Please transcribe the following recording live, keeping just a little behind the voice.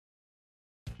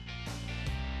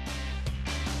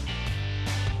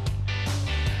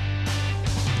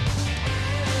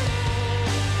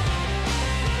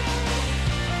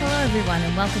everyone,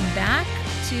 and welcome back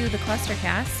to the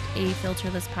Clustercast, a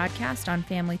filterless podcast on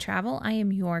family travel. I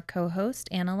am your co-host,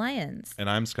 Anna Lyons. And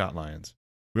I'm Scott Lyons.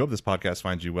 We hope this podcast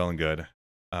finds you well and good.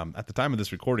 At the time of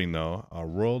this recording, though, our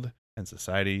world and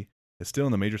society is still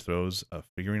in the major throes of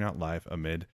figuring out life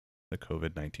amid the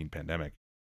COVID-19 pandemic.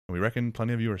 And we reckon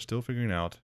plenty of you are still figuring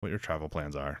out what your travel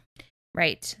plans are.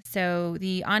 Right. So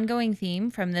the ongoing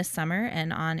theme from this summer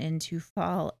and on into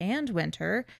fall and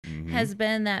winter has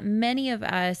been that many of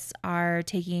us are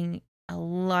taking a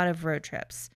lot of road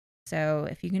trips. So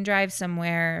if you can drive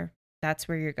somewhere, that's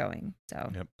where you're going.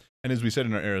 So, Yep. And as we said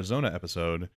in our Arizona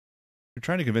episode, you're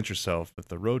trying to convince yourself that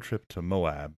the road trip to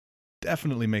Moab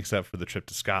definitely makes up for the trip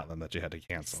to Scotland that you had to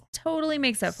cancel. Totally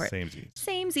makes up for it.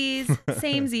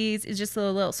 Samesies. It's just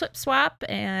a little swap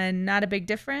and not a big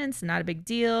difference, not a big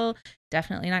deal.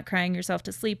 Definitely not crying yourself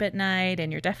to sleep at night.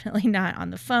 And you're definitely not on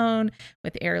the phone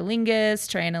with Aer Lingus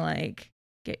trying to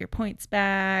get your points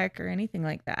back or anything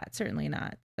like that. Certainly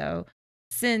not. So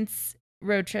since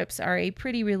road trips are a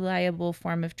pretty reliable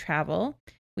form of travel,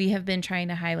 we have been trying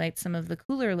to highlight some of the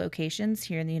cooler locations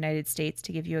here in the United States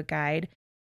to give you a guide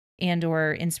and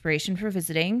or inspiration for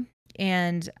visiting.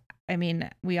 And I mean,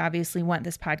 we obviously want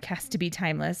this podcast to be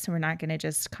timeless, so we're not going to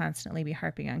just constantly be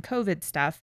harping on COVID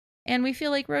stuff. And we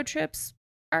feel like road trips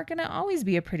are going to always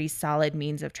be a pretty solid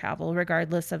means of travel,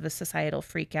 regardless of the societal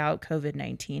freak out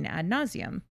COVID-19 ad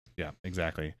nauseum. Yeah,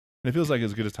 exactly. And it feels like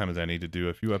as good a time as any to do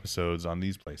a few episodes on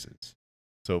these places.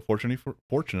 So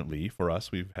fortunately for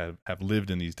us, we have lived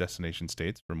in these destination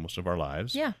states for most of our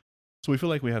lives. Yeah. So we feel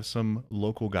like we have some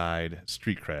local guide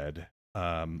street cred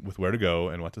with where to go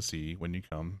and what to see when you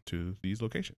come to these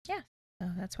locations. Yeah. So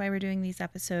that's why we're doing these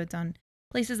episodes on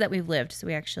places that we've lived. So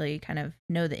we actually kind of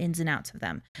know the ins and outs of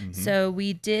them. Mm-hmm. So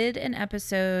we did an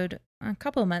episode a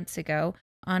couple of months ago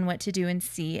on what to do and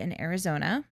see in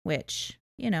Arizona, which,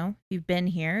 you know, if you've been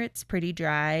here, it's pretty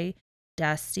dry,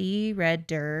 dusty, red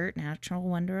dirt, natural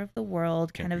wonder of the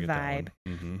world kind of vibe.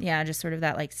 Mm-hmm. Yeah, just sort of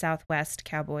that like Southwest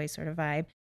cowboy sort of vibe.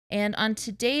 And on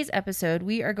today's episode,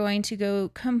 we are going to go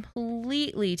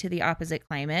completely to the opposite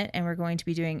climate, and we're going to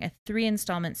be doing a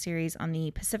 3-installment series on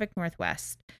the Pacific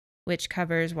Northwest, which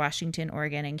covers Washington,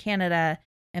 Oregon, and Canada.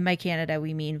 And by Canada,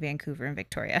 we mean Vancouver and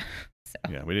Victoria. So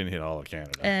yeah, we didn't hit all of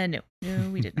Canada. No,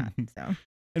 we did not. So,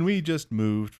 and we just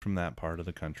moved from that part of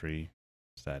the country.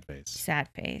 Sad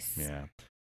face. Yeah.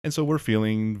 And so we're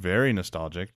feeling very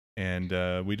nostalgic,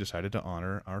 and we decided to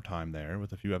honor our time there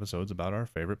with a few episodes about our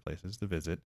favorite places to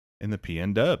visit in the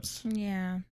PNWs.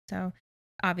 Yeah. So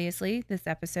obviously this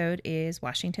episode is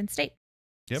Washington State.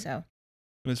 Yep. So.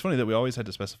 And it's funny that we always had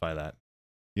to specify that.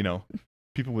 You know,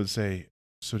 people would say,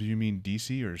 so do you mean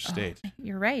DC or state? Oh,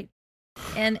 you're right.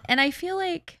 And I feel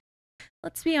like,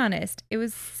 let's be honest, it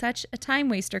was such a time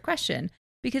waster question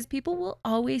because people will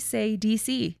always say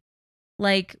DC.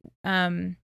 Like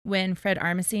when Fred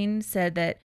Armisen said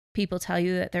that people tell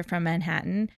you that they're from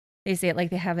Manhattan, they say it like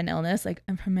they have an illness, like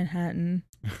I'm from Manhattan.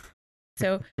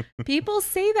 So people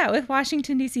say that with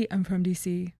Washington, D.C. I'm from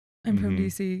D.C. I'm from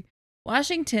D.C.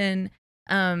 Washington,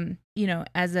 you know,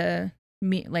 as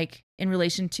like in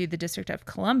relation to the District of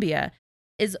Columbia,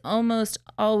 is almost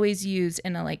always used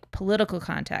in a like political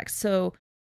context. So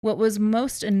what was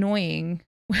most annoying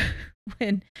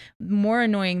more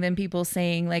annoying than people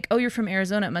saying like, oh, you're from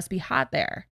Arizona, it must be hot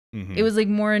there. Mm-hmm. It was like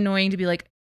more annoying to be like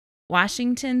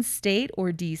Washington State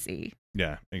or DC.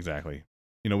 Yeah, exactly.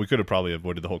 You know, we could have probably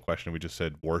avoided the whole question. We just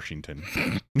said Washington.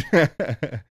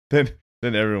 then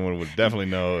everyone would definitely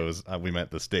know it was we meant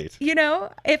the state. You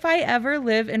know, if I ever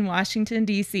live in Washington,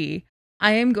 D.C.,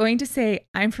 I am going to say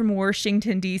I'm from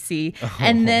Washington, D.C.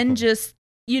 and then just,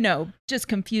 you know, just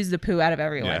confuse the poo out of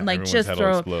everyone. Yeah, like just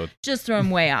throw them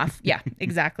way off. Yeah,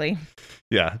 exactly.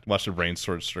 Yeah, watch the brain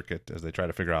sword circuit as they try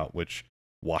to figure out which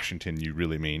Washington you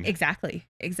really mean. Exactly.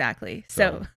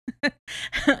 So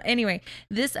anyway,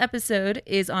 this episode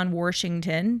is on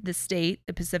Washington, the state,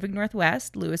 the Pacific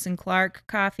Northwest, Lewis and Clark,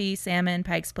 coffee, salmon,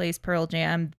 Pike's Place, Pearl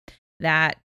Jam,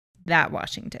 that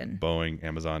Washington. Boeing,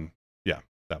 Amazon. Yeah,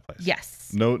 that place.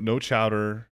 Yes. No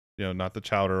chowder, you know, not the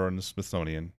chowder or the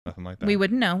Smithsonian, nothing like that. We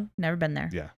wouldn't know. Never been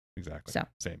there. Yeah, exactly. So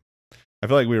same. I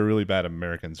feel like we were really bad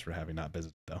Americans for having not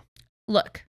visited though.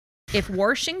 Look. If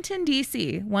Washington,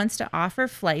 D.C. wants to offer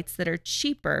flights that are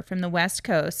cheaper from the West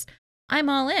Coast, I'm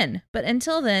all in. But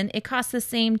until then, it costs the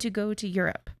same to go to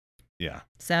Europe. Yeah.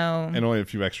 So. And only a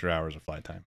few extra hours of flight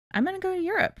time. I'm going to go to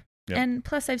Europe. Yep. And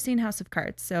plus, I've seen House of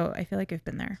Cards, so I feel like I've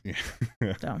been there.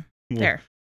 Yeah. So, there.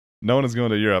 No one is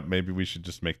going to Europe. Maybe we should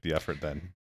just make the effort then.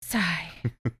 Sigh.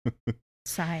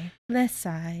 Let's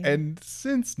sigh. And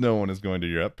since no one is going to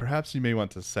Europe, perhaps you may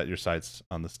want to set your sights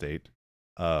on the state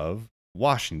of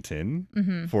Washington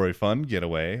Mm-hmm. for a fun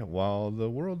getaway while the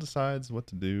world decides what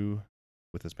to do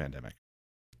with this pandemic.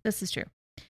 This is true.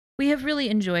 We have really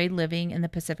enjoyed living in the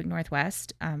Pacific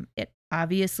Northwest. It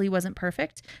obviously wasn't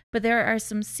perfect, but there are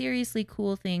some seriously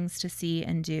cool things to see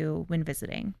and do when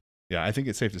visiting. Yeah, I think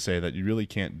it's safe to say that you really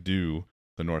can't do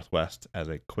the Northwest as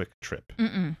a quick trip.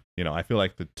 Mm-mm. You know, I feel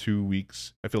like 2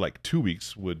 weeks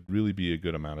would really be a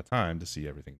good amount of time to see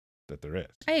everything that there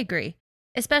is. I agree.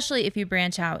 Especially if you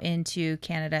branch out into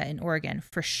Canada and Oregon,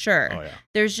 for sure. Oh, yeah.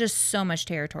 There's just so much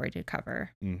territory to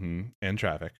cover. Mm-hmm. And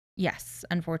traffic. Yes,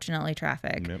 unfortunately,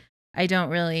 traffic. Yep.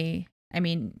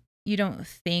 You don't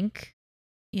think,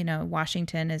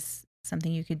 Washington is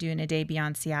something you could do in a day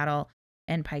beyond Seattle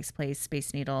and Pike's Place,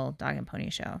 Space Needle, Dog and Pony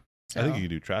Show. So I think you could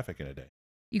do traffic in a day.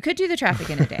 you could do the traffic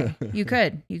in a day. You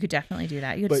could definitely do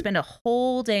that. You could spend a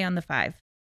whole day on the 5.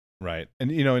 Right. And,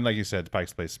 and like you said,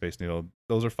 Pike's Place, Space Needle,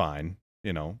 those are fine,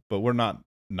 but we're not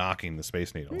knocking the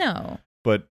Space Needle. No.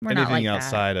 But we're not anything like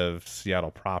outside of Seattle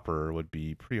proper would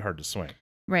be pretty hard to swing.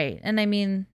 Right.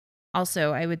 And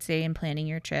also, I would say in planning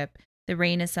your trip, the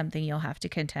rain is something you'll have to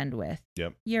contend with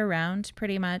year round,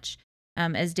 pretty much.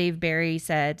 As Dave Barry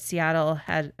said, Seattle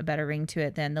had a better ring to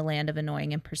it than the land of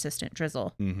annoying and persistent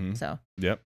drizzle. Mm-hmm. So,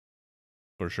 yep,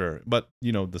 for sure. But,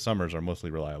 the summers are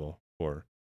mostly reliable for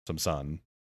some sun,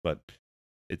 but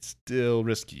it's still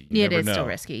risky. It is still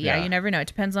risky. Yeah, you never know. It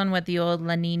depends on what the old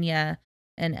La Nina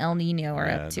and El Nino are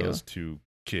up to. Those two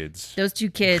kids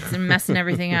and messing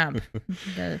everything up.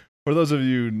 For those of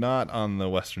you not on the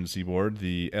western seaboard,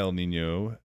 the El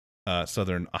Nino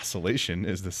Southern Oscillation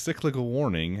is the cyclical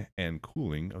warming and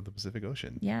cooling of the Pacific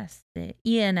Ocean. Yes, the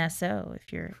ENSO,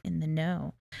 if you're in the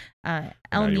know.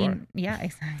 El Nino. Yeah,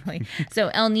 exactly. So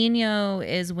El Nino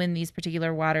is when these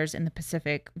particular waters in the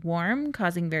Pacific warm,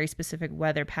 causing very specific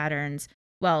weather patterns.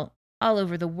 Well, all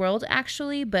over the world,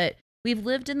 actually, but we've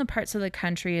lived in the parts of the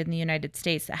country in the United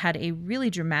States that had a really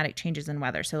dramatic changes in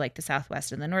weather. So like the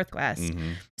Southwest and the Northwest.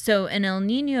 Mm-hmm. So an El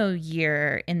Nino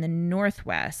year in the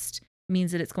Northwest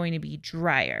means that it's going to be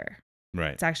drier.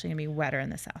 Right. It's actually going to be wetter in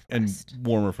the Southwest. And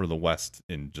warmer for the West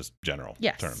in just general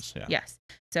terms. Yeah. Yes.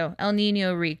 So El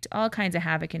Nino wreaked all kinds of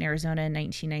havoc in Arizona in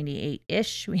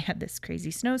 1998-ish. We had this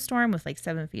crazy snowstorm with like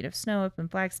 7 feet of snow up in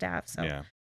Flagstaff. So yeah.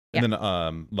 And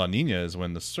then La Nina is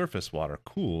when the surface water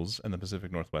cools and the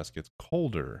Pacific Northwest gets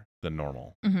colder than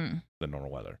normal, than normal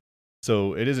weather.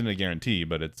 So it isn't a guarantee,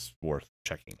 but it's worth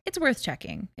checking. It's worth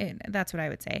checking. That's what I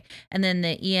would say. And then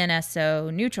the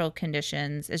ENSO neutral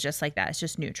conditions is just like that. It's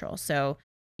just neutral. So,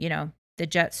 the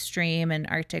jet stream and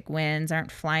Arctic winds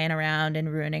aren't flying around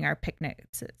and ruining our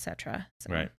picnics, etc.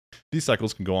 So. Right. These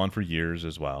cycles can go on for years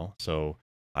as well. So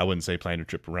I wouldn't say plan your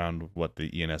trip around what the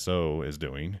ENSO is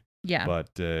doing. Yeah.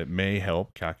 But it may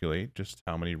help calculate just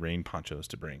how many rain ponchos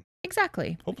to bring.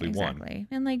 Exactly. Hopefully one.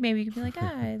 And maybe you could be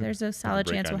like, there's a solid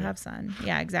chance we'll have sun.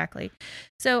 Yeah, exactly.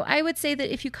 So I would say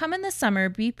that if you come in the summer,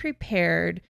 be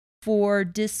prepared for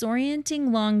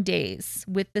disorienting long days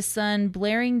with the sun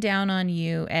blaring down on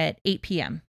you at 8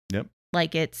 p.m. Yep.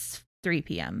 Like it's 3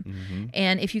 p.m. Mm-hmm.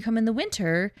 And if you come in the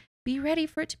winter, be ready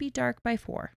for it to be dark by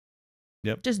 4.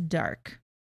 Yep. Just dark.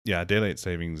 Yeah, daylight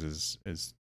savings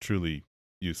is truly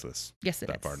useless. Yes, it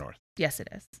is. That far north. Yes, it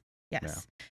is. Yes.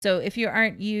 Yeah. So if you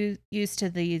aren't used to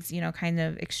these, kind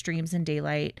of extremes in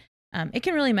daylight, it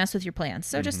can really mess with your plans.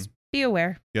 So just be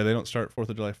aware. Yeah, they don't start 4th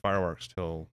of July fireworks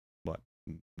till,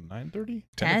 9:30?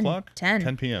 10 o'clock?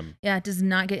 10 p.m. Yeah, it does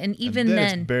not get, and even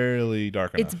then it's barely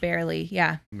dark enough. It's barely,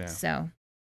 yeah. So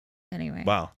anyway.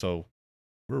 Wow. So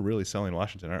we're really selling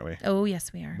Washington, aren't we? Oh,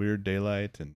 yes, we are. Weird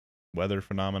daylight and weather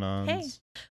phenomenons. Hey,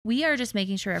 we are just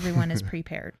making sure everyone is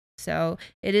prepared. So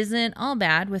it isn't all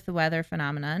bad with the weather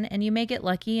phenomenon, and you may get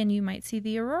lucky and you might see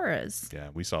the auroras. Yeah,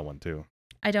 we saw one too.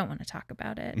 I don't want to talk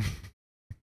about it.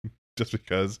 Just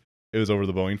because it was over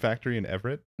the Boeing factory in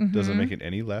Everett doesn't make it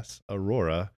any less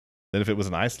aurora than if it was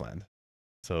in Iceland.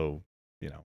 So,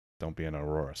 don't be an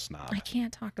aurora snob. I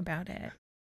can't talk about it.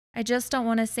 I just don't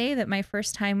want to say that my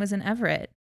first time was in Everett.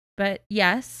 But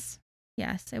yes,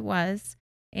 it was.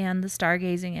 And the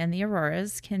stargazing and the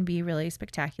auroras can be really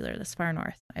spectacular this far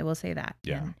north. I will say that.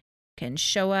 Yeah. Can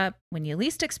show up when you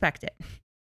least expect it.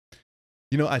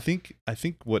 I think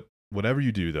whatever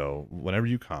you do though, whenever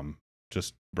you come,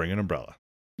 just bring an umbrella.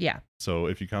 Yeah. So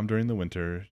if you come during the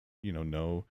winter, you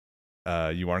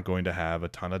aren't going to have a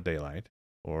ton of daylight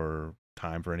or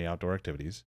time for any outdoor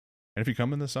activities. And if you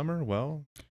come in the summer, well,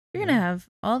 you're going to have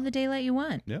all the daylight you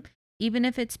want. Yeah. Even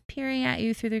if it's peering at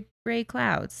you through the gray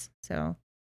clouds. So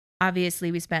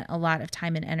obviously we spent a lot of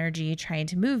time and energy trying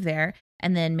to move there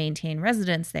and then maintain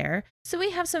residence there. So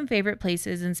we have some favorite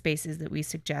places and spaces that we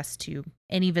suggest to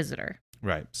any visitor.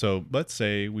 Right. So let's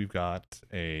say we've got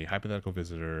a hypothetical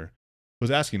visitor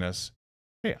who's asking us,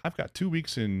 hey, I've got 2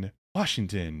 weeks in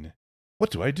Washington. What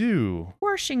do I do?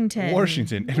 Washington.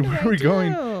 Washington. What And do where I are we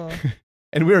going? do?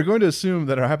 And we are going to assume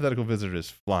that our hypothetical visitor is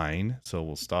flying. So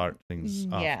we'll start things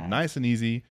off Yeah. nice and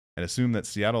easy and assume that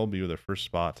Seattle will be their first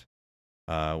spot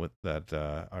with that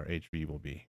our HV will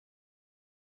be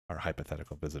our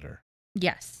hypothetical visitor.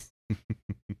 Yes.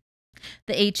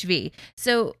 The HV.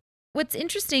 So what's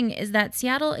interesting is that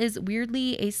Seattle is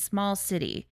weirdly a small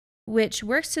city, which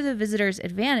works to the visitor's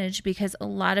advantage because a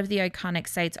lot of the iconic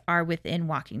sites are within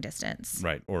walking distance.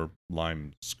 Right. Or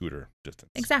Lime scooter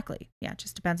distance. Exactly. Yeah, it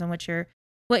just depends on what you're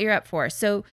up for.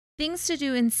 So things to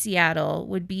do in Seattle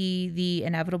would be the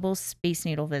inevitable Space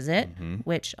Needle visit,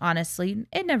 which honestly,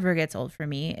 it never gets old for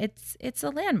me. It's a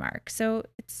landmark. So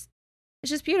it's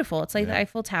just beautiful. It's like the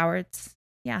Eiffel Tower.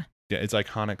 Yeah, it's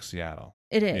iconic Seattle.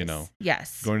 It is. You know,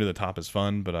 yes. Going to the top is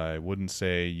fun, but I wouldn't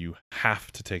say you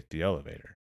have to take the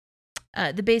elevator.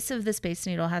 The base of the Space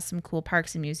Needle has some cool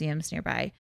parks and museums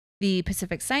nearby. The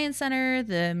Pacific Science Center,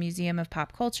 the Museum of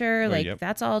Pop Culture,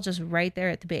 that's all just right there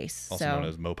at the base. Also known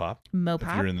as Mopop. Mopop.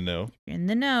 If you're in the know. You're in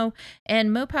the know. And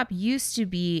Mopop used to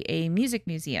be a music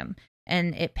museum,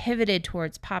 and it pivoted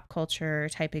towards pop culture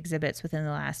type exhibits within the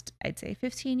last, I'd say,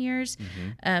 15 years.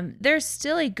 There's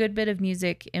still a good bit of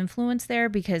music influence there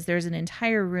because there's an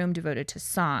entire room devoted to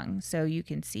song. So you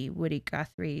can see Woody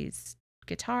Guthrie's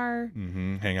guitar.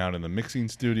 Hang out in the mixing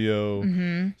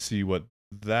studio. See what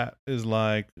that is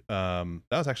like. That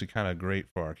was actually kind of great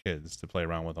for our kids to play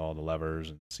around with all the levers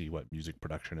and see what music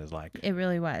production is like. It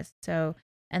really was. So,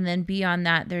 and then beyond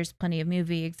that, there's plenty of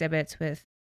movie exhibits with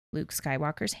Luke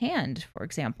Skywalker's hand, for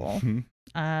example.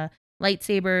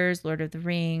 Lightsabers, Lord of the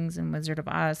Rings, and Wizard of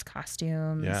Oz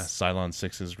costumes. Yeah, Cylon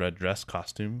 6's red dress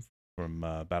costume from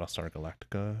Battlestar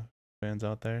Galactica fans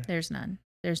out there. There's none.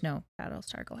 There's no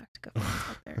Battlestar Galactica fans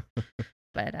out there.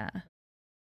 But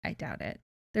I doubt it.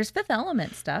 There's Fifth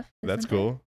Element stuff. That's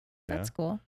cool. That's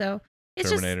cool. So it's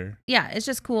Terminator. It's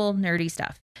just cool, nerdy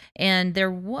stuff. And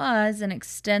there was an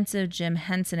extensive Jim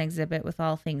Henson exhibit with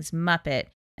all things Muppet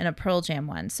and a Pearl Jam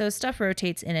one. So stuff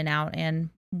rotates in and out, and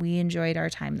we enjoyed our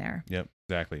time there. Yep,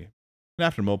 exactly. And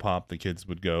after Mopop, the kids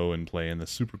would go and play in the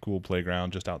super cool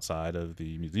playground just outside of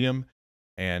the museum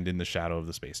and in the shadow of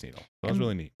the Space Needle. So it was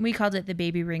really neat. We called it the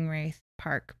Baby Ring Wraith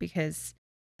Park because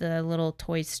the little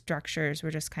toy structures were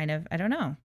just kind of, I don't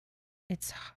know.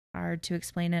 It's hard to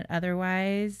explain it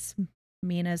otherwise.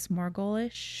 Mina's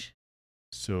Morgul-ish.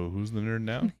 So who's the nerd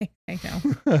now? I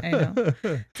know.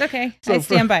 It's okay. So I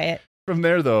stand by it. From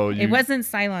there, though. It wasn't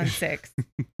Cylon 6.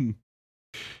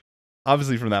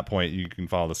 Obviously, from that point, you can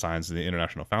follow the signs of the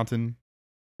International Fountain,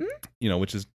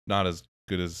 which is not as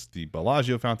good as the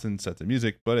Bellagio Fountain set to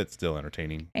music, but it's still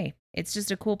entertaining. Hey, it's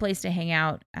just a cool place to hang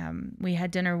out. We had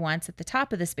dinner once at the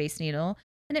top of the Space Needle,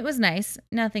 and it was nice.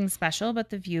 Nothing special, but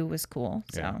the view was cool.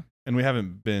 So, yeah. And we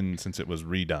haven't been since it was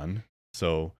redone.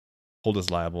 So hold us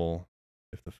liable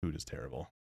if the food is terrible.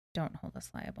 Don't hold us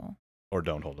liable. Or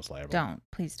don't hold us liable. Don't.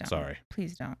 Please don't. Sorry.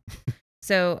 Please don't.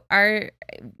 So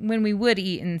when we would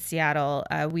eat in Seattle,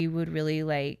 we would really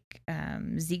like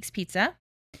Zeke's Pizza,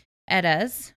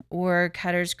 Edda's, or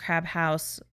Cutter's Crab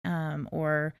House,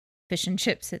 or fish and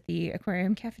chips at the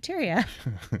aquarium cafeteria.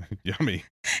 Yummy.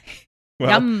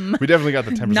 Well, Yum. We definitely got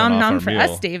the 10% nom off nom our for meal.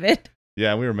 us, David.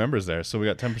 Yeah, we were members there, so we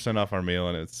got 10% off our meal,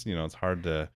 and it's hard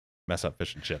to mess up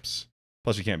fish and chips.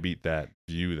 Plus, you can't beat that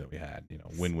view that we had.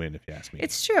 Win-win if you ask me.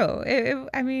 It's true.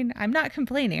 I mean, I'm not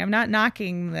complaining. I'm not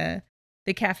knocking the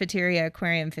cafeteria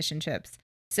aquarium fish and chips.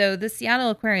 So the Seattle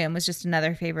Aquarium was just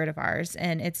another favorite of ours,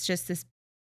 and it's just this.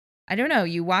 I don't know.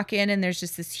 You walk in, and there's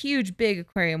just this huge, big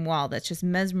aquarium wall that's just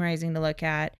mesmerizing to look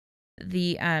at.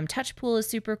 The touch pool is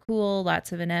super cool.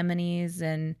 Lots of anemones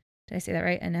and. Did I say that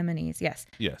right? Anemones, yes.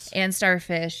 Yes. And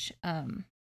starfish.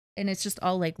 And it's just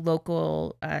all like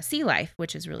local sea life,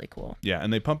 which is really cool. Yeah,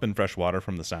 and they pump in fresh water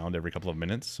from the sound every couple of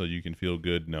minutes, so you can feel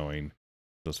good knowing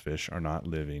those fish are not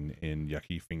living in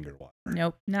yucky finger water.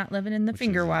 Nope, not living in the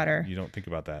finger water. You don't think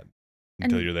about that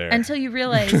until you're there. Until you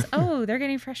realize, oh, they're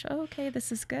getting fresh. Oh, okay,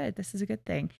 this is good. This is a good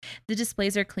thing. The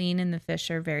displays are clean and the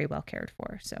fish are very well cared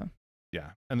for. So.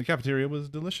 Yeah, and the cafeteria was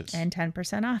delicious. And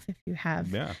 10% off if you have.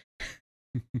 Yeah.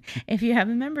 If you have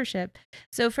a membership.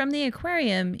 So from the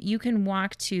aquarium, you can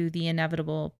walk to the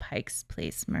inevitable Pike's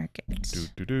Place Market.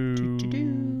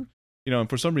 And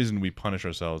for some reason, we punish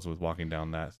ourselves with walking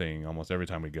down that thing almost every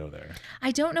time we go there.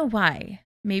 I don't know why.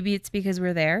 Maybe it's because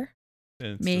we're there.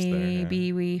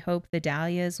 Maybe we hope the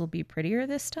dahlias will be prettier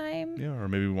this time. Yeah, or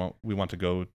maybe we want to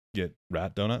go get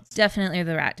rat donuts. Definitely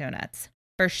the rat donuts,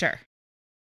 for sure.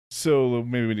 So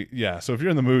maybe so if you're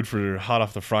in the mood for hot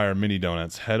off the fryer mini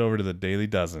donuts, head over to the Daily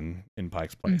Dozen in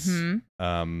Pike's Place.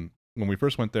 Mm-hmm. When we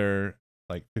first went there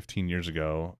like 15 years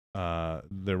ago,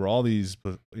 there were all these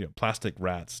plastic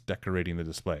rats decorating the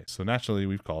display. So naturally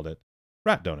we've called it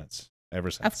Rat Donuts ever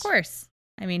since. Of course.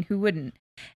 I mean, who wouldn't?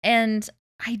 And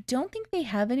I don't think they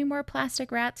have any more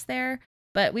plastic rats there,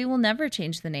 but we will never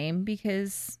change the name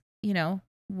because,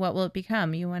 what will it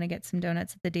become? You want to get some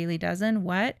donuts at the Daily Dozen?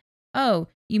 What? Oh,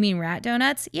 you mean rat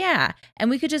donuts? Yeah. And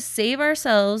we could just save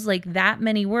ourselves like that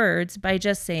many words by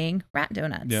just saying rat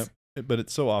donuts. Yep. But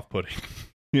it's so off-putting,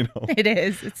 It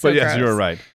is. It's so But yes, gross. you're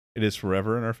right. It is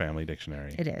forever in our family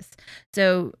dictionary. It is.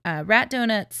 So rat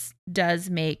donuts does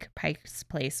make Pike's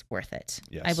Place worth it.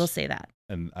 Yes. I will say that.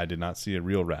 And I did not see a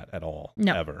real rat at all.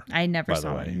 No, ever. I never by the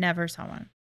saw way. one. Never saw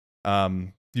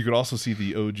one. You could also see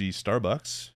the OG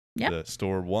Starbucks. Yep. The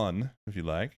store one, if you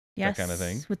like. Yes. That kind of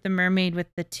thing. With the mermaid with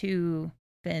the two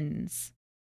fins.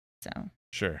 So.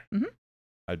 Sure. Mm-hmm.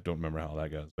 I don't remember how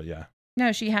that goes, but yeah.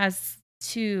 No, she has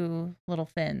two little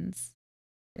fins.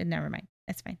 Never mind.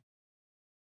 It's fine.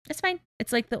 It's fine.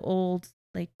 It's like the old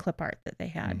clip art that they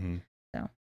had. Mm-hmm. So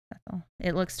that's all.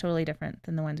 It looks totally different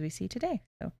than the ones we see today.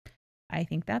 So I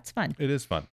think that's fun. It is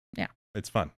fun. Yeah. It's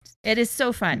fun. It is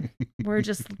so fun.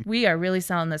 We are really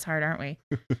selling this hard, aren't we?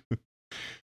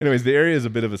 Anyways, the area is a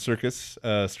bit of a circus.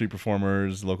 Street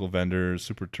performers, local vendors,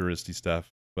 super touristy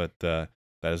stuff. But that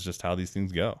is just how these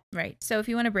things go. Right. So if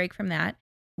you want to break from that,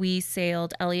 we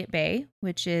sailed Elliott Bay,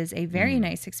 which is a very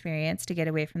nice experience to get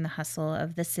away from the hustle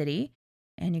of the city.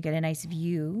 And you get a nice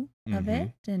view of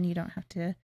it, and you don't have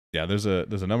to. Yeah, there's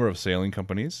a number of sailing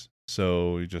companies.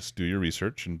 So you just do your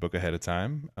research and book ahead of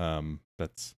time.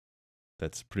 That's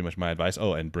pretty much my advice.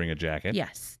 Oh, and bring a jacket.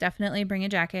 Yes, definitely bring a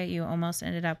jacket. You almost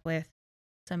ended up with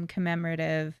some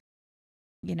commemorative,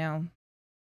 I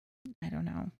don't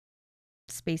know,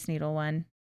 Space Needle one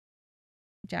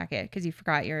jacket because you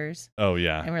forgot yours. Oh,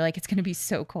 yeah. And we're like, it's going to be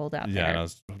so cold out there. Yeah, and I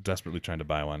was desperately trying to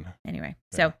buy one. Anyway,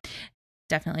 Yeah. so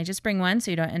definitely just bring one so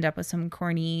you don't end up with some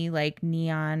corny,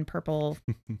 neon purple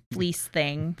fleece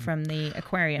thing from the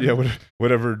aquarium. Yeah,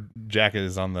 whatever jacket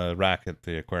is on the rack at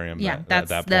the aquarium. Yeah,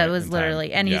 that was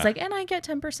literally. And he's like, and I get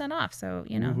 10% off. So,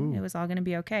 Woo-hoo. It was all going to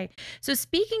be okay. So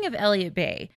speaking of Elliott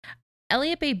Bay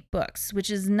Books, which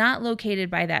is not located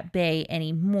by that bay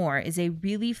anymore, is a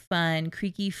really fun,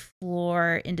 creaky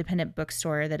floor independent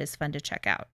bookstore that is fun to check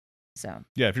out. So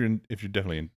yeah, if you're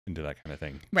definitely into that kind of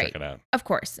thing, right. Check it out. Of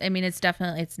course. I mean,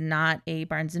 it's not a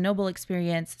Barnes & Noble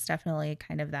experience. It's definitely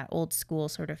kind of that old school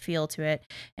sort of feel to it.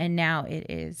 And now it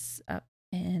is up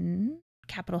in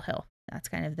Capitol Hill. That's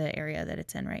kind of the area that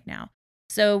it's in right now.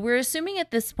 So we're assuming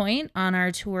at this point on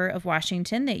our tour of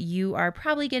Washington that you are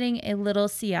probably getting a little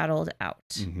Seattled out.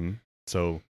 Mm-hmm.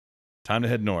 So time to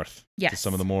head north to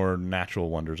some of the more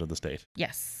natural wonders of the state.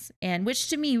 Yes. And which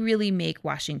to me really make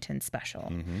Washington special.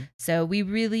 Mm-hmm. So we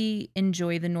really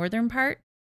enjoy the northern part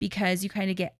because you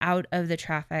kind of get out of the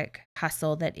traffic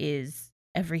hustle that is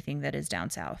everything that is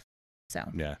down south. So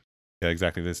yeah,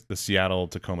 exactly. The Seattle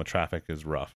Tacoma traffic is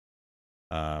rough,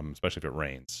 especially if it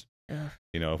rains. Ugh.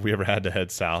 If we ever had to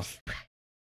head south.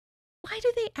 Why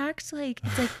do they act like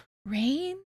it's like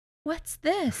rain? What's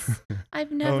this?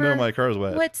 I've never. Oh no, my car's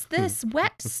wet. What's this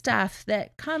wet stuff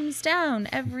that comes down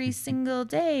every single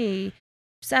day,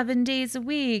 7 days a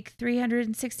week,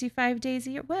 365 days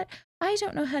a year? What? I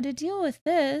don't know how to deal with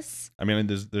this. I mean,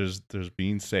 there's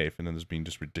being safe, and then there's being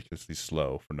just ridiculously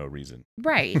slow for no reason.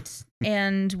 Right,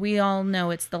 and we all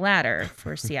know it's the latter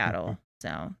for Seattle.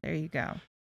 So there you go.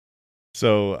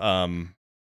 So,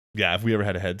 yeah, if we ever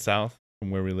had to head south from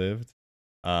where we lived,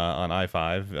 on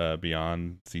I-5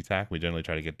 beyond SeaTac, we generally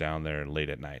try to get down there late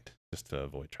at night just to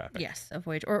avoid traffic. Yes,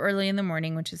 avoid, or early in the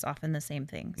morning, which is often the same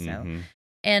thing. So,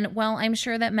 and while I'm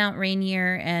sure that Mount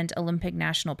Rainier and Olympic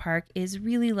National Park is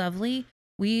really lovely,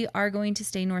 we are going to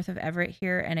stay north of Everett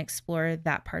here and explore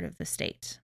that part of the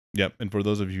state. Yep, and for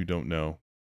those of you who don't know,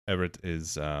 Everett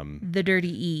is the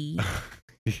Dirty E.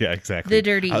 Yeah, exactly. The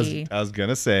Dirty E. I was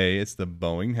gonna say it's the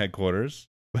Boeing headquarters,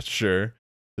 but sure.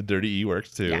 The Dirty E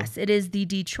works too. Yes, it is the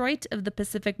Detroit of the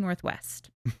Pacific Northwest.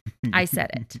 I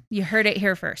said it. You heard it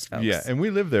here first, folks. Yeah, and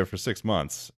we lived there for 6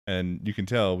 months, and you can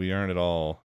tell we aren't at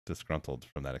all disgruntled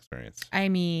from that experience. I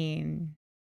mean,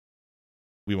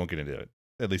 we won't get into it,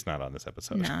 at least not on this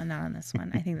episode. No, not on this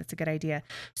one. I think that's a good idea.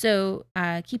 So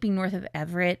keeping north of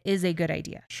Everett is a good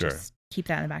idea. Sure. Just keep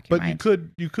that in the back of your mind. But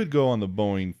you could go on the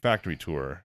Boeing factory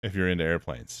tour if you're into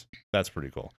airplanes. That's pretty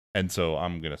cool. And so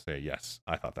I'm going to say, yes,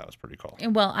 I thought that was pretty cool.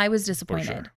 Well, I was disappointed.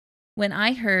 Sure. When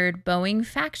I heard Boeing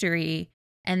factory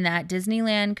and that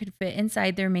Disneyland could fit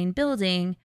inside their main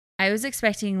building, I was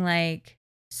expecting like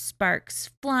sparks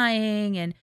flying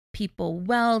and people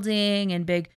welding and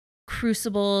big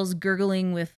crucibles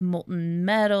gurgling with molten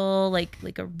metal,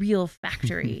 like a real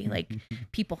factory, like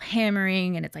people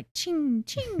hammering, and it's like ching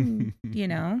ching, you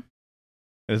know.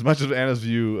 As much as Anna's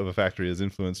view of a factory is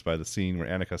influenced by the scene where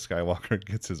Anakin Skywalker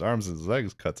gets his arms and his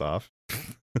legs cut off,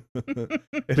 it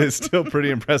is still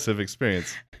pretty impressive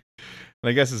experience. And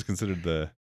I guess it's considered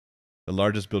the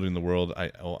largest building in the world.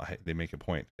 They make a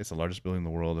point. It's the largest building in the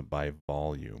world by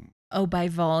volume. Oh, by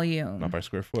volume. Not by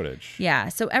square footage. Yeah.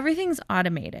 So everything's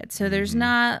automated. So there's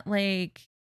not like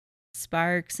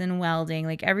sparks and welding.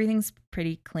 Like everything's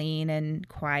pretty clean and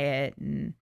quiet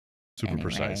and super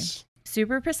precise.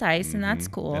 Super precise, and that's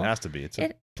cool. It has to be. It's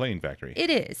a plane factory. It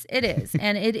is.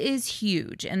 And it is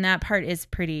huge. And that part is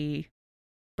pretty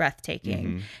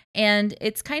breathtaking. And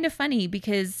it's kind of funny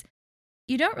because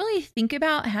you don't really think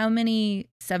about how many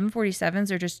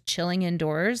 747s are just chilling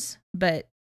indoors, but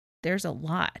there's a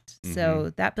lot.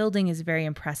 So that building is very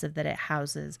impressive that it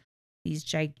houses these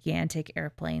gigantic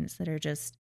airplanes that are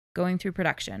just going through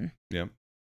production. Yep.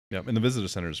 And the visitor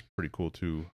center is pretty cool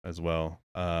too, as well.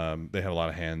 They have a lot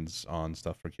of hands-on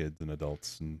stuff for kids and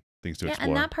adults and things to explore.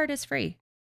 And that part is free.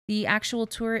 The actual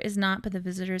tour is not, but the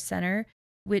visitor center,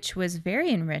 which was very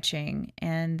enriching,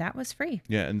 and that was free.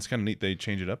 Yeah, and it's kind of neat. They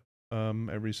change it up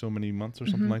every so many months or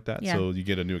something like that. Yeah. So you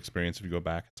get a new experience if you go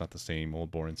back. It's not the same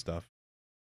old boring stuff.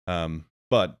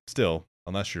 But still,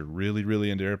 unless you're really,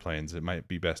 really into airplanes, it might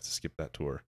be best to skip that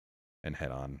tour and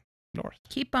head on north.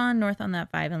 Keep on north on that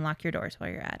 5 and lock your doors while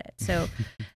you're at it. So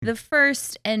the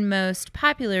first and most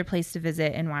popular place to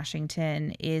visit in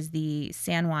Washington is the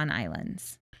San Juan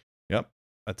Islands. Yep.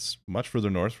 That's much further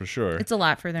north for sure. It's a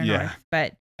lot further north,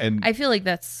 but I feel like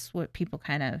that's what people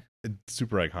kind of... It's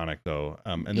super iconic though.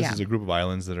 And this is a group of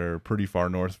islands that are pretty far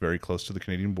north, very close to the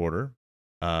Canadian border.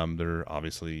 They're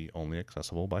obviously only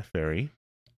accessible by ferry.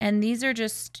 And these are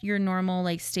just your normal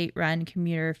like state-run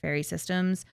commuter ferry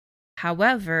systems.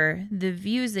 However, the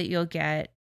views that you'll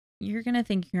get, you're going to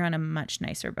think you're on a much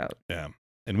nicer boat. Yeah.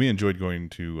 And we enjoyed going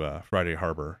to Friday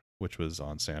Harbor, which was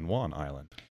on San Juan Island.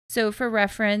 So for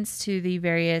reference to the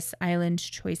various island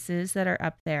choices that are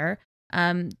up there,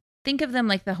 think of them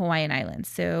like the Hawaiian Islands.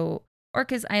 So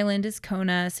Orcas Island is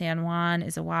Kona, San Juan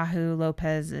is Oahu,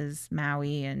 Lopez is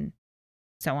Maui, and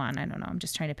so on. I don't know. I'm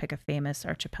just trying to pick a famous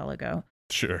archipelago.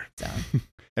 Sure. So.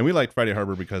 And we like Friday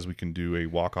Harbor because we can do a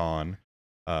walk-on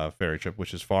ferry trip,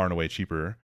 which is far and away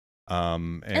cheaper.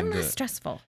 And less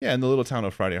stressful. Yeah, and the little town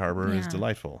of Friday Harbor is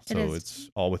delightful. So it it's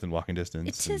all within walking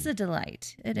distance. It is a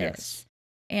delight. It is.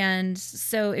 And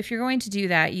so if you're going to do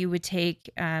that, you would take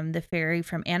the ferry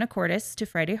from Anacortes to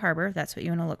Friday Harbor. That's what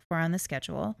you want to look for on the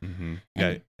schedule.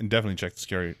 Yeah, and definitely check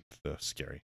the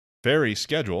scary ferry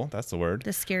schedule. That's the word.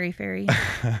 The scary ferry.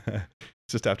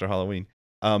 Just after Halloween.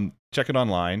 Check it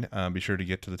online. Be sure to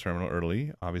get to the terminal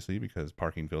early, obviously, because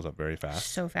parking fills up very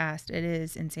fast. So fast. It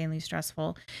is insanely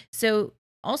stressful. So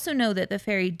also know that the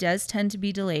ferry does tend to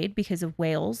be delayed because of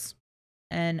whales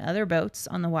and other boats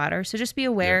on the water. So just be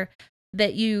aware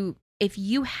that if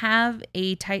you have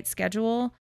a tight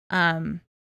schedule,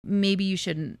 maybe you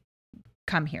shouldn't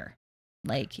come here.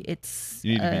 Like you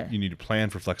need to plan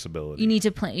for flexibility. You need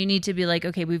to plan. You need to be like,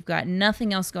 okay, we've got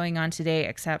nothing else going on today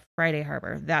except Friday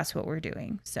Harbor. That's what we're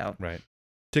doing. So right.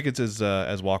 Tickets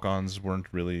as walk-ons weren't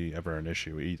really ever an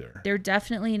issue either. They're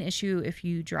definitely an issue if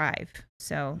you drive.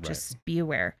 So just be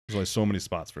aware. There's only so many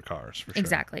spots for cars, for sure.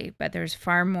 Exactly. But there's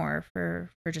far more for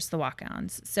just the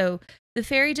walk-ons. So the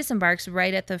ferry disembarks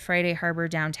right at the Friday Harbor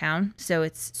downtown. So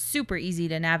it's super easy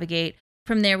to navigate.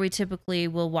 From there, we typically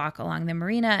will walk along the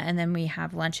marina, and then we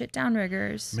have lunch at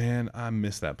Downriggers. Man, I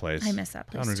miss that place. I miss that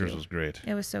place Downriggers was great.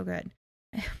 It was so good.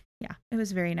 Yeah, it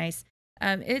was very nice.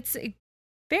 It's a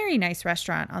very nice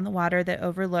restaurant on the water that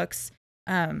overlooks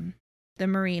the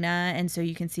marina, and so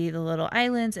you can see the little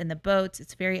islands and the boats.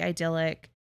 It's very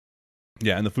idyllic.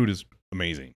 Yeah, and the food is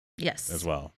amazing. Yes. As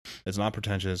well. It's not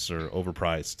pretentious or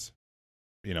overpriced.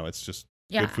 It's just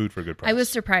good food for a good price. I was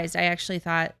surprised. I actually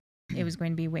thought it was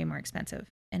going to be way more expensive,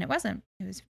 and it wasn't. It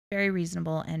was very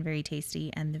reasonable and very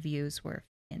tasty, and the views were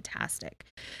fantastic.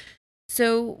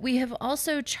 So we have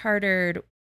also chartered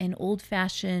an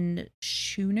old-fashioned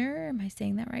schooner. Am I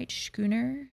saying that right?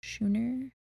 Schooner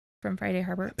from Friday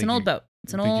Harbor. It's an old boat.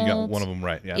 I think you got one of them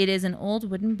right. Yeah. It is an old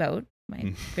wooden boat.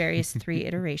 My various 3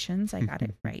 iterations, I got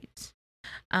it right.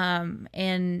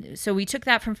 And so we took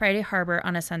that from Friday Harbor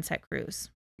on a sunset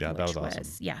cruise. Yeah, that was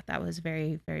awesome. That was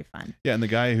very, very fun. Yeah, and the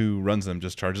guy who runs them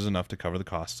just charges enough to cover the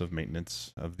costs of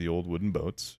maintenance of the old wooden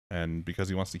boats, and because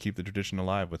he wants to keep the tradition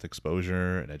alive with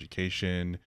exposure and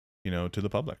education, to the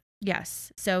public.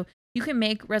 Yes. So you can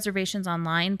make reservations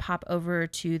online, pop over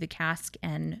to the Cask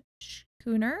and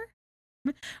Schooner,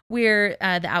 where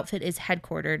the outfit is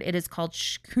headquartered. It is called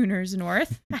Schooners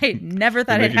North. I never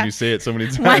thought They're I'd making you say it so many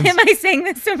times. Why am I saying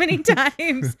this so many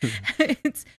times?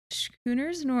 It's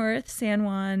Schooners North San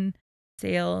Juan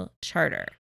Sail Charter.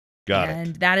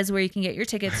 And that is where you can get your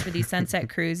tickets for these sunset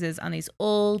cruises on these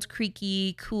old,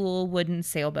 creaky, cool wooden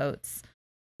sailboats.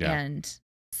 Yeah. And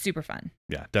super fun.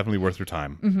 Yeah, definitely worth your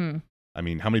time. Mm-hmm. I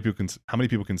mean, how many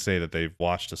people can say that they've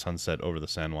watched a sunset over the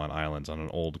San Juan Islands on an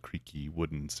old, creaky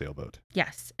wooden sailboat?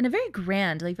 Yes, and a very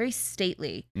grand, like very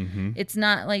stately. Mm-hmm. It's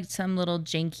not like some little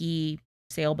janky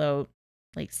sailboat,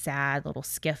 like sad little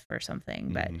skiff or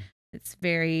something, but it's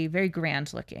very, very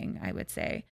grand looking, I would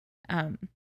say. And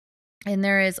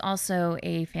there is also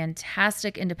a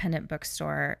fantastic independent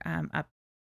bookstore up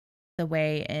the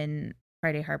way in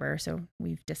Friday Harbor. So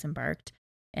we've disembarked,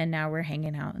 and now we're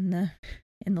hanging out in the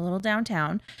little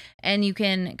downtown, and you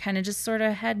can kind of just sort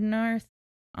of head north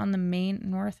on the main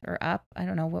north or up. I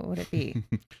don't know, what would it be?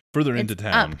 Further into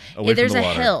town, away there's from the a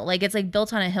water. hill, like it's like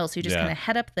built on a hill, so you just kind of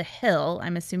head up the hill.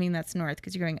 I'm assuming that's north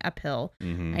because you're going uphill.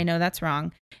 I know that's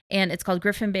wrong. And it's called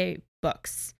Griffin Bay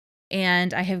Books,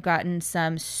 and I have gotten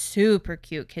some super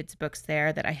cute kids books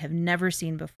there that I have never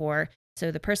seen before.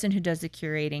 So the person who does the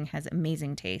curating has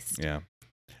amazing taste. Yeah.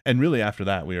 And really after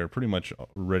that, we are pretty much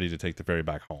ready to take the ferry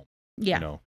back home. Yeah. You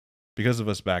know, because of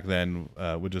us back then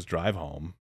would just drive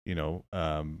home, I know.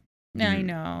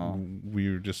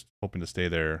 We were just hoping to stay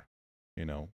there.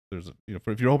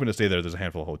 If you're hoping to stay there, there's a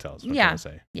handful of hotels. Yeah. I'm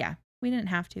say. Yeah. We didn't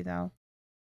have to, though.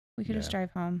 We could just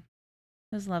drive home.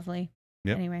 It was lovely.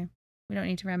 Yep. Anyway, we don't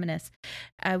need to reminisce.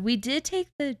 We did take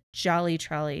the Jolly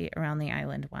Trolley around the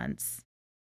island once.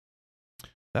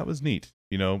 That was neat.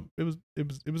 It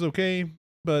was okay,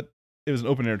 but it was an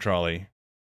open air trolley.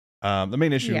 The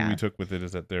main issue we took with it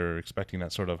is that they're expecting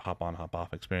that sort of hop on, hop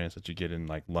off experience that you get in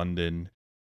like London.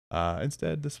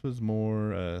 Instead, this was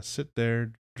more sit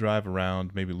there, drive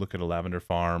around, maybe look at a lavender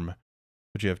farm,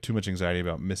 but you have too much anxiety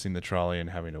about missing the trolley and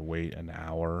having to wait an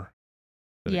hour.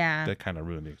 That kind of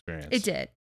ruined the experience.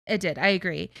 It did. I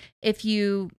agree.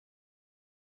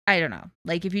 I don't know,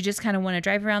 like if you just kind of want to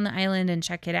drive around the island and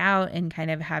check it out and kind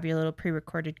of have your little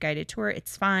pre-recorded guided tour,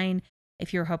 it's fine.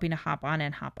 If you're hoping to hop on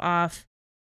and hop off,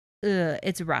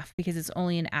 it's rough because it's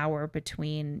only an hour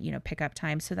between, pickup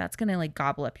time. So that's going to like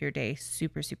gobble up your day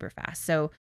super, super fast. So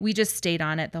we just stayed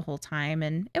on it the whole time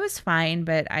and it was fine,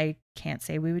 but I can't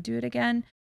say we would do it again.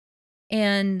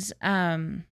 And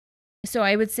so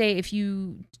I would say if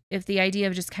the idea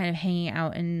of just kind of hanging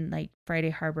out in like Friday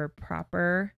Harbor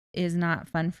proper is not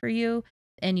fun for you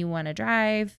and you want to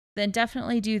drive, then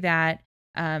definitely do that.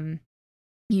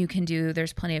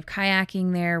 There's plenty of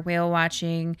kayaking there, whale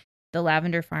watching, the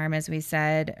lavender farm, as we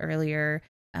said earlier.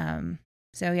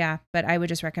 But I would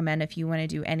just recommend if you want to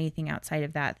do anything outside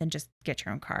of that, then just get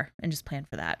your own car and just plan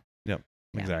for that. Yep,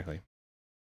 exactly.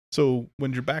 So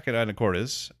when you're back at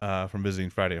Anacortes from visiting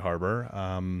Friday Harbor,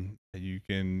 you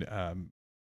can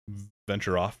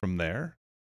venture off from there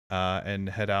and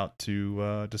head out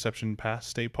to Deception Pass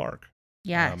State Park.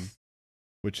 Yes.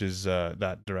 Which is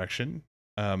that direction.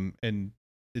 And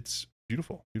it's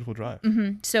beautiful drive.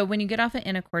 Mm-hmm. So when you get off at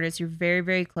Anacortes, you're very,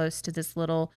 very close to this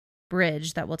little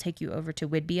bridge that will take you over to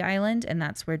Whidbey Island, and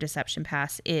that's where Deception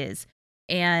Pass is.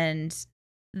 And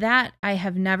that, I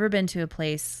have never been to a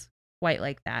place quite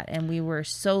like that, and we were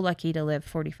so lucky to live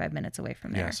 45 minutes away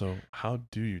from there. Yeah, so how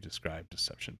do you describe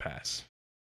Deception Pass?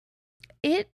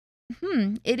 It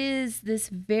is this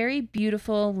very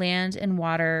beautiful land and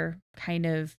water kind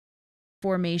of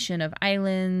formation of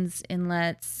islands,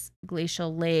 inlets,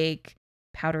 glacial lake,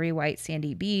 powdery white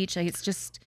sandy beach. Like it's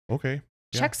just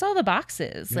checks all the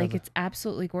boxes. Like it's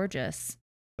absolutely gorgeous.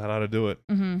 That ought to do it.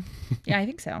 Mm-hmm. Yeah, I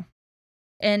think so.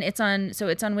 And it's on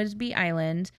Whidbey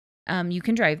Island. You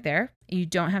can drive there. You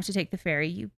don't have to take the ferry.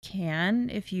 You can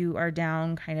if you are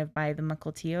down kind of by the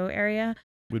Mukilteo area.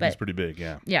 Whidbey's pretty big,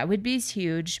 yeah. Yeah, Whidbey's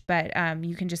huge, but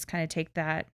you can just kind of take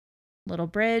that little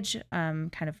bridge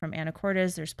kind of from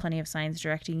Anacortes. There's plenty of signs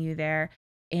directing you there.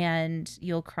 And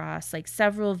you'll cross like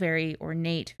several very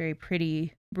ornate, very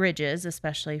pretty bridges,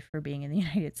 especially for being in the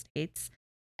United States.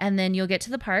 And then you'll get to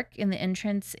the park, and the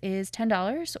entrance is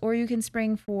 $10, or you can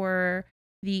spring for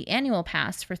the annual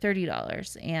pass for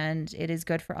 $30. And it is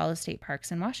good for all the state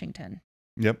parks in Washington.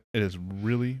 Yep, it is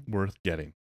really worth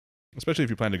getting, especially if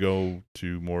you plan to go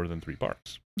to more than 3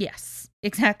 parks. Yes,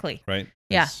 exactly. Right?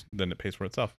 Yeah. Then it pays for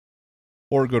itself.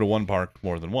 Or go to one park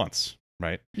more than once.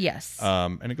 Right. Yes.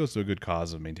 And it goes to a good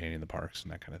cause of maintaining the parks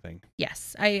and that kind of thing.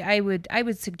 Yes. I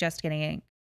would suggest getting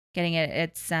it.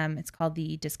 It's called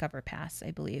the Discover Pass,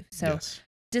 I believe. So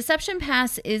Deception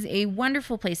Pass is a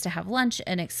wonderful place to have lunch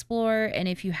and explore. And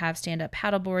if you have stand-up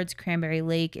paddleboards, Cranberry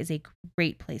Lake is a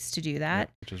great place to do that.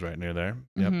 Yep, which is right near there.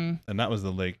 Yep. Mhm. And that was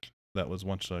the lake that was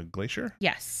once a glacier?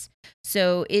 Yes.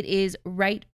 So it is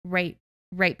right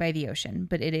by the ocean,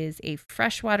 but it is a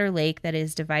freshwater lake that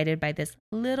is divided by this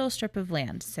little strip of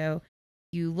land. So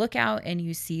you look out and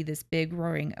you see this big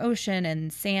roaring ocean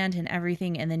and sand and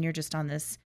everything, and then you're just on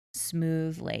this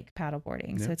smooth lake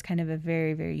paddleboarding. Yep. So it's kind of a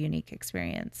very, very unique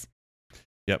experience.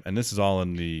 Yep. And this is all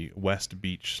in the West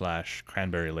Beach /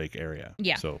 Cranberry Lake area.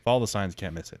 Yeah. So follow the signs, you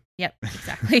can't miss it. Yep,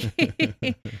 exactly.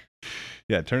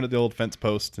 Yeah, turn at the old fence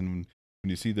post, and when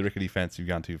you see the rickety fence, you've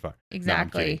gone too far.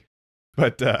 Exactly. No,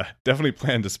 but definitely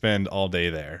plan to spend all day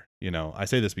there. You know, I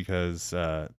say this because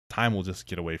time will just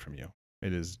get away from you.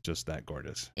 It is just that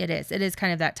gorgeous. It is. It is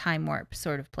kind of that time warp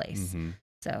sort of place.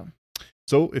 Mm-hmm.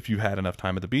 So if you had enough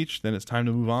time at the beach, then it's time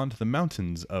to move on to the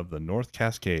mountains of the North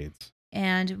Cascades.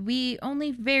 And we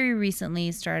only very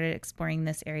recently started exploring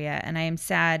this area, and I am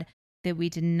sad that we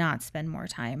did not spend more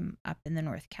time up in the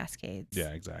North Cascades.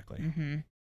 Yeah, exactly. Mm-hmm.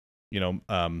 You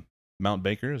know, Mount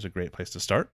Baker is a great place to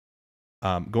start.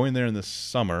 Going there in the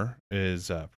summer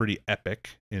is pretty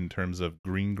epic in terms of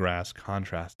green grass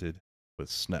contrasted with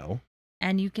snow.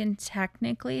 And you can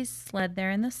technically sled there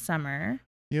in the summer.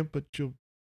 Yeah, but you'll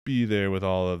be there with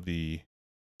all of the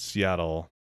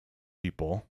Seattle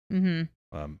people. Mm-hmm.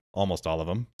 Almost all of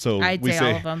them. So I'd say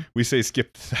all of them. We say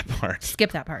skip that part.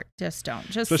 Skip that part. Just don't.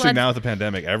 Just Especially now with the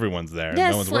pandemic, everyone's there. Yeah,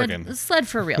 no one's working. Sled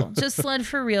for real. Just sled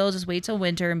for real. Just wait till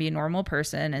winter and be a normal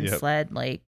person and Yep. sled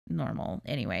like normal.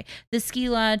 Anyway, the ski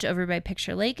lodge over by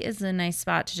Picture Lake is a nice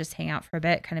spot to just hang out for a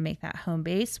bit, kind of make that home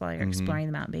base while you're exploring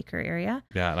the Mount Baker area.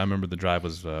 Yeah, and I remember the drive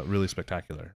was really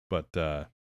spectacular, but a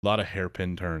lot of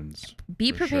hairpin turns.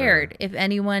 Be prepared sure. if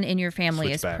anyone in your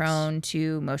family is Switchbacks. prone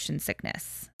to motion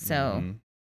sickness. So,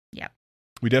 yeah.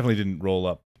 We definitely didn't roll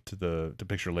up to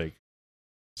Picture Lake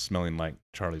smelling like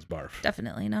Charlie's barf.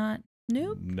 Definitely not.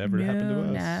 Nope. Never happened to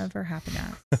us. Never happened to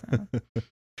us. So.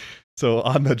 So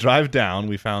on the drive down,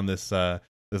 we found this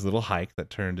little hike that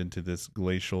turned into this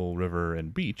glacial river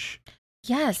and beach.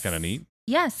 Yes. Kind of neat.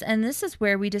 Yes, and this is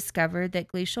where we discovered that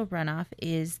glacial runoff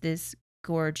is this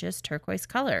gorgeous turquoise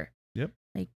color. Yep.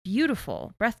 Like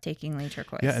beautiful, breathtakingly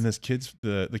turquoise. Yeah, and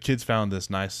the kids found this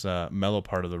nice mellow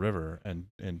part of the river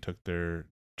and took their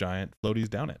giant floaties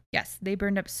down it. Yes, they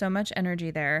burned up so much energy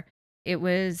there. It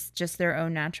was just their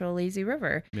own natural lazy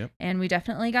river. Yep. And we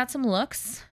definitely got some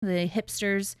looks. The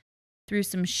hipsters threw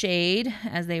some shade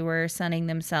as they were sunning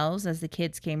themselves as the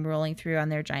kids came rolling through on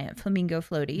their giant flamingo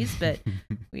floaties, but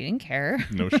we didn't care.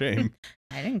 No shame.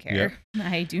 I didn't care. Yep.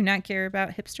 I do not care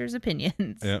about hipsters'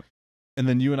 opinions. Yep. And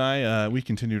then you and I, we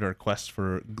continued our quest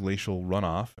for glacial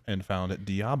runoff and found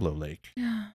Diablo Lake.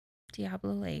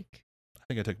 Diablo Lake. I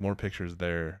think I took more pictures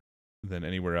there than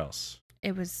anywhere else.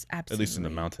 It was absolutely, at least in the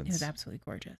mountains. It was absolutely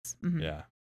gorgeous. Mm-hmm. Yeah.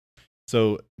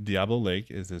 So Diablo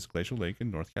Lake is this glacial lake in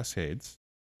North Cascades.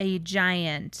 A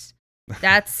giant.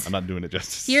 That's. I'm not doing it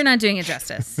justice. You're not doing it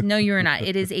justice. No, you are not.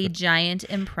 It is a giant,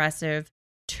 impressive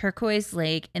turquoise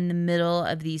lake in the middle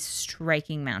of these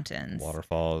striking mountains.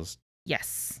 Waterfalls.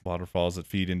 Yes. Waterfalls that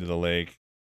feed into the lake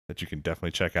that you can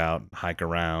definitely check out, hike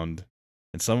around.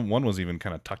 And one was even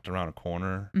kind of tucked around a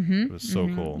corner. Mm-hmm, it was so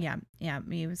cool. Yeah. Yeah.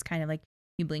 It was kind of like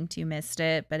you blinked, you missed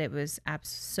it, but it was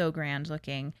so grand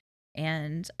looking.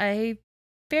 And I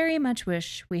very much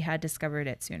wish we had discovered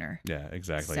it sooner. Yeah,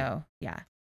 exactly. So, yeah.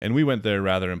 And we went there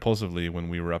rather impulsively when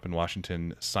we were up in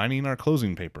Washington signing our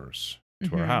closing papers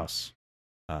to our house.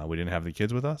 We didn't have the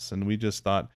kids with us, and we just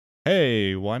thought,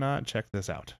 hey, why not check this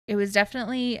out? It was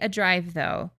definitely a drive,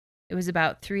 though. It was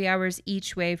about 3 hours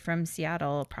each way from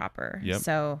Seattle proper. Yep.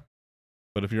 So,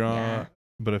 but if you are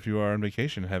on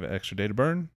vacation and have an extra day to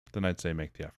burn, then I'd say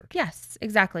make the effort. Yes,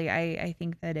 exactly. I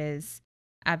think that is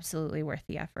absolutely worth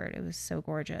the effort. It was so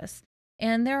gorgeous.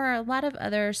 And there are a lot of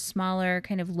other smaller,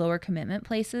 kind of lower commitment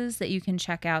places that you can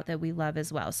check out that we love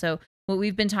as well. So what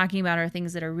we've been talking about are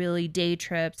things that are really day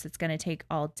trips. It's going to take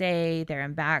all day, there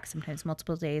and back, sometimes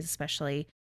multiple days, especially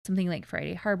something like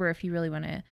Friday Harbor if you really want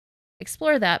to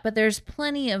explore that. But there's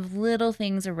plenty of little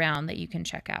things around that you can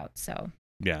check out. So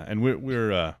yeah, and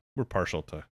we're partial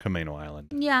to Camano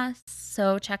Island. Yes,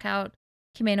 so check out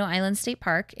Camano Island State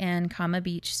Park and Kama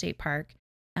Beach State Park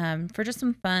for just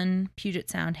some fun Puget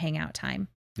Sound hangout time.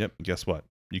 Yep. Guess what?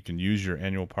 You can use your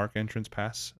annual park entrance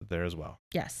pass there as well.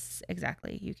 Yes,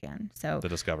 exactly. You can. So the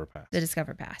Discover Pass. The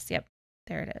Discover Pass. Yep.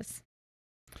 There it is.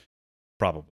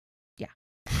 Probably. Yeah.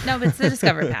 No, but it's the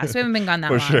Discover Pass. We haven't been gone that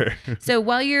For long. sure. So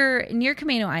while you're near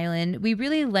Camino Island, we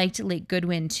really liked Lake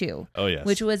Goodwin too. Oh, yes.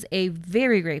 Which was a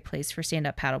very great place for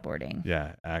stand-up paddleboarding.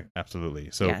 Yeah, absolutely.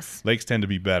 So Yes. lakes tend to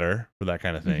be better for that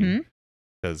kind of thing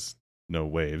because no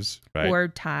waves, right? Or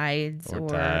tides. Or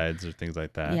tides or things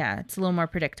like that. Yeah, it's a little more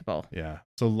predictable. Yeah.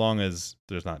 So long as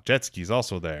there's not jet skis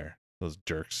also there. Those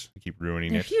jerks keep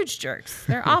ruining They're it. huge jerks.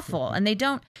 They're awful. And they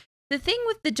don't. The thing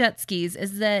with the jet skis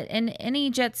is that, and any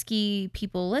jet ski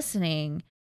people listening,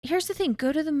 here's the thing.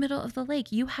 Go to the middle of the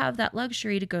lake. You have that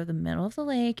luxury to go to the middle of the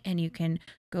lake and you can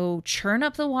go churn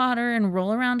up the water and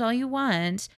roll around all you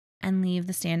want and leave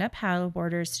the stand-up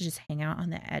paddleboarders to just hang out on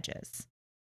the edges.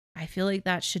 I feel like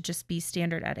that should just be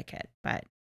standard etiquette, but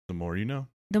The more you know.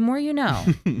 the more you know.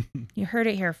 You heard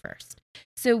it here first.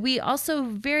 So we also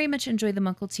very much enjoy the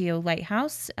Mukilteo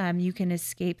Lighthouse. You can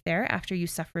escape there after you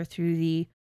suffer through the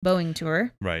Boeing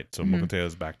tour. Right. So Mukilteo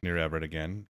is back near Everett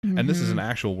again. And this is an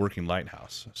actual working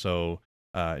lighthouse. So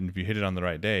and if you hit it on the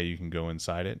right day, you can go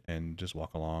inside it and just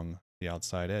walk along the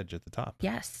outside edge at the top.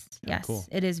 Yes. Yeah, Yes. cool.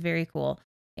 It is very cool.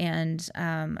 And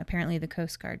apparently the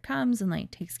Coast Guard comes and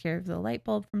like takes care of the light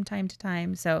bulb from time to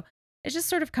time. So it's just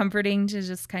sort of comforting to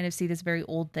just kind of see this very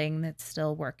old thing that's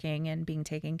still working and being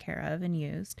taken care of and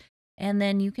used. And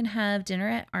then you can have dinner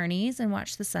at Arnie's and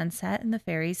watch the sunset and the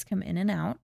ferries come in and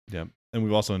out. Yep. And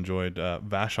we've also enjoyed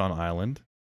Vashon Island,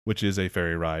 which is a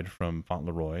ferry ride from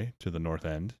Fauntleroy to the north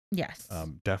end. Yes.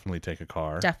 Definitely take a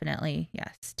car. Definitely.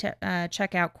 Yes.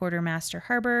 Check out Quartermaster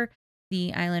Harbor,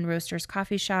 the Island Roasters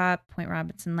Coffee Shop, Point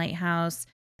Robinson Lighthouse.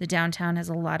 The downtown has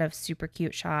a lot of super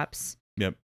cute shops.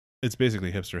 Yep. It's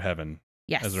basically hipster heaven.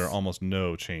 Yes. As there are almost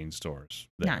no chain stores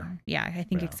there. None. Yeah, I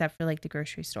think Yeah. except for like the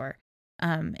grocery store.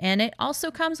 And it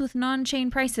also comes with non-chain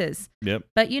prices. Yep.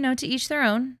 But, to each their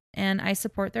own. And I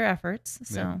support their efforts.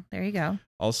 So There you go.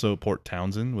 Also, Port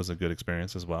Townsend was a good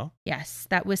experience as well. Yes,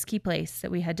 that whiskey place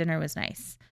that we had dinner was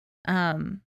nice.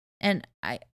 And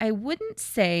I wouldn't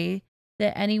say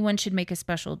that anyone should make a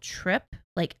special trip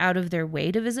like out of their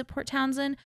way to visit Port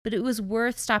Townsend, but it was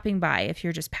worth stopping by if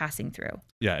you're just passing through.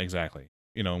 Yeah, exactly.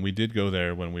 And we did go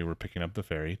there when we were picking up the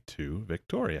ferry to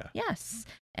Victoria. Yes.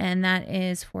 And that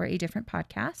is for a different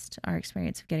podcast, our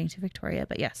experience of getting to Victoria.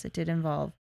 But yes, it did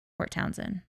involve Port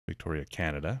Townsend. Victoria,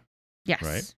 Canada. Yes.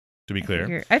 Right? To be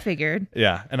clear. I figured.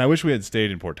 Yeah. And I wish we had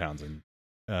stayed in Port Townsend.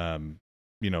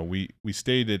 We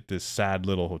stayed at this sad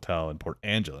little hotel in Port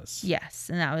Angeles. Yes.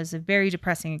 And that was a very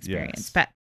depressing experience. Yes. But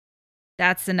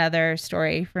that's another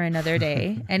story for another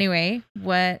day. Anyway,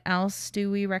 what else do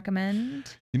we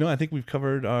recommend? I think we've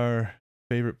covered our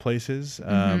favorite places.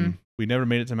 We never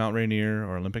made it to Mount Rainier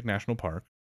or Olympic National Park.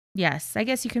 Yes. I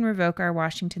guess you can revoke our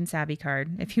Washington Savvy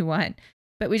card if you want.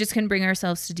 But we just couldn't bring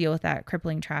ourselves to deal with that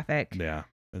crippling traffic. Yeah.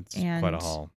 It's quite a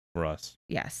haul for us.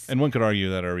 Yes. And one could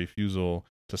argue that our refusal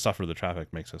to suffer the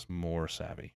traffic makes us more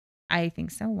savvy. I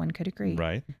think so. One could agree.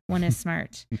 Right. One is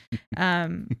smart.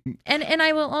 And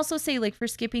I will also say, like, for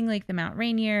skipping like the Mount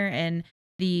Rainier and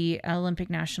the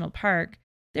Olympic National Park,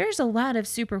 there's a lot of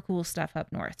super cool stuff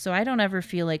up north. So I don't ever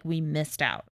feel like we missed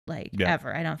out,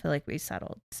 ever. I don't feel like we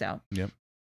settled. So there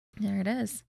it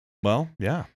is. Well,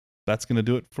 yeah, that's going to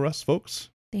do it for us, folks.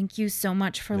 Thank you so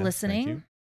much for listening. Thank you.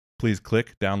 Please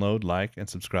click, download, like, and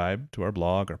subscribe to our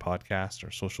blog, our podcast,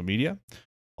 our social media.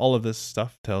 All of this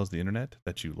stuff tells the internet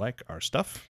that you like our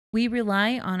stuff. We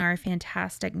rely on our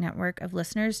fantastic network of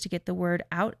listeners to get the word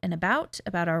out and about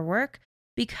our work.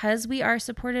 Because we are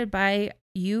supported by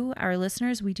you, our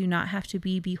listeners, we do not have to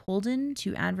be beholden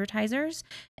to advertisers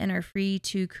and are free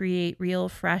to create real,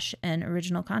 fresh, and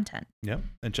original content. Yep.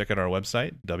 And check out our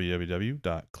website,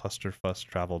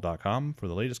 www.clusterfusstravel.com, for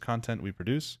the latest content we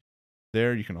produce.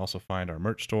 There you can also find our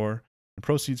merch store, and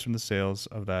proceeds from the sales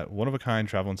of that one-of-a-kind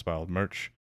travel-inspired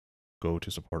merch go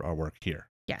to support our work here.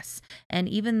 Yes. And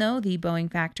even though the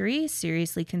Boeing factory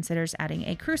seriously considers adding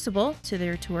a crucible to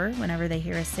their tour whenever they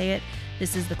hear us say it,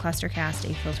 this is the Clustercast,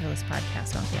 a filterless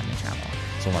podcast on family travel.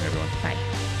 So long, everyone. Bye.